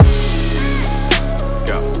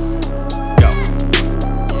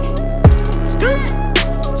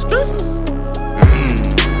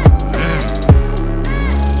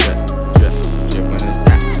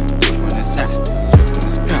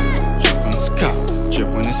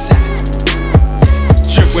it's hot.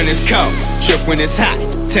 Drip when it's cold, drip when it's hot.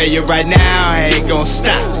 Tell you right now, I ain't gon'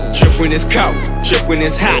 stop. Drip when it's cold, drip when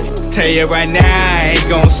it's hot. Tell you right now, I ain't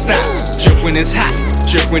gon' stop. Drip when it's hot,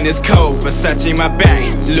 drip when it's cold. Versace my back,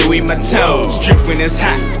 Louis my toes. Drip when it's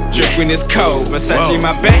hot, drip when it's cold. Versace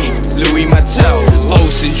my back, Louis my toes.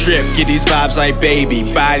 Ocean drip, get these vibes like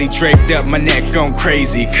baby. Body draped up, my neck gone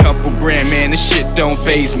crazy. Couple grand, man, this shit don't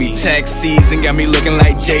faze me. Tax season got me looking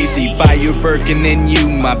like Jay-Z. Buy you a Birkin, then you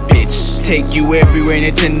my bitch. Take you everywhere,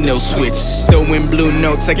 Nintendo Switch. Throwing blue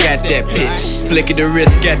notes, I got that pitch. Flick of the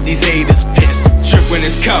wrist, got these haters pissed. Drip when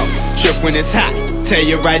it's cold, drip when it's hot. Tell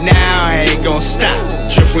you right now, I ain't gon' stop.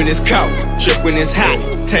 Drip when it's cold, drip when it's hot.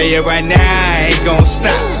 Tell you right now, I ain't gon'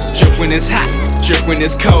 stop. Drip when it's hot, drip when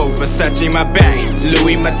it's cold. Versace my back,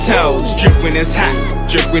 Louis my toes. Drip when it's hot,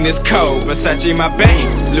 drip when it's cold. Versace my back,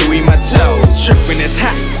 Louis my toes. Drip when it's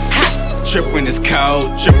hot, hot. Drip when it's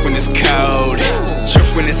cold, drip when it's cold. Drip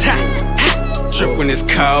when it's hot, hot. Drip when it's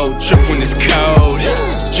cold, drip when it's cold.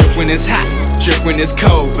 Drip when it's hot, drip when it's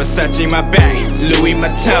cold. Versace my back, Louis my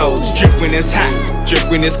toes. Drip when it's hot, drip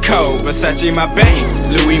when it's cold. Versace my back,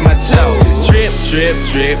 Louis my toes. Drip, drip,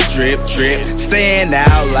 drip, drip, drip. Stand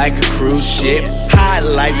out like a cruise ship. Hot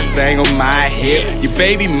like the thing on my hip. Your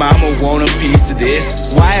baby mama want a piece of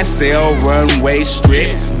this. YSL runway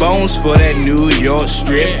strip. Bones for that New York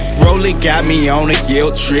strip. Rollie got me on a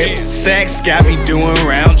guilt trip. Saks got me doing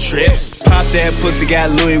round trips. Pop that pussy, got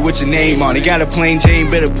Louis with your name on it. Got a plain Jane,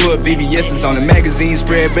 better put VVS's on it. Magazine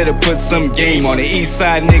spread, better put some game on it. East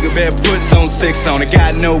side nigga, better put Zone 6 on it.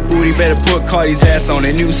 Got no booty, better put Cardi's ass on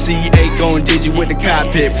it. New C8 going digi with the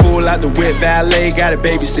cockpit. Pull out the whip, valet, got a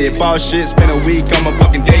babysit. Ball shit, spend a week on my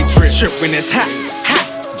fucking day trip. Trip when it's hot,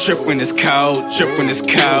 hot. Trip when it's cold, trip when it's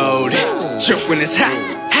cold. Trip when it's hot,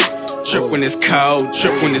 hot. Trip when it's cold,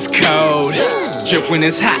 trip when it's cold. Trip when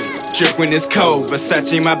it's hot. Drip when it's cold,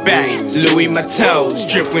 Versace my back, Louis my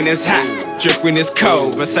toes. Drip when it's hot, drip when it's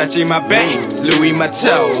cold, Versace my back, Louis my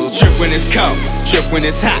toes. Drip when it's cold, drip when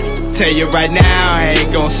it's hot. Tell you right now, I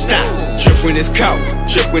ain't gon' stop. Drip when it's cold,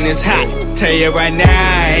 drip when it's hot. Tell you right now,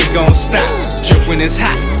 I ain't gon' stop. Drip when it's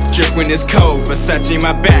hot, drip when it's cold, Versace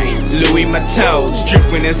my back, Louis my toes. Drip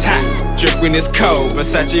when it's hot, drip when it's cold,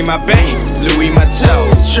 Versace my back, Louis my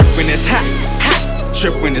toes. Drip when it's hot, hot.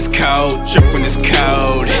 Trip when it's cold, trip when it's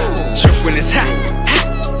cold. Trip when it's hot,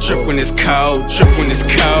 hot. Trip when it's cold, trip when it's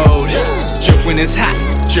cold. Trip when it's hot,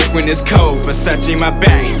 drip when it's cold. Versace my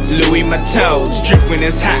back, Louis my toes. Drip when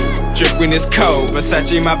it's hot, drip when it's cold.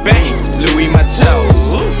 Versace my back, Louis my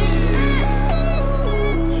toes.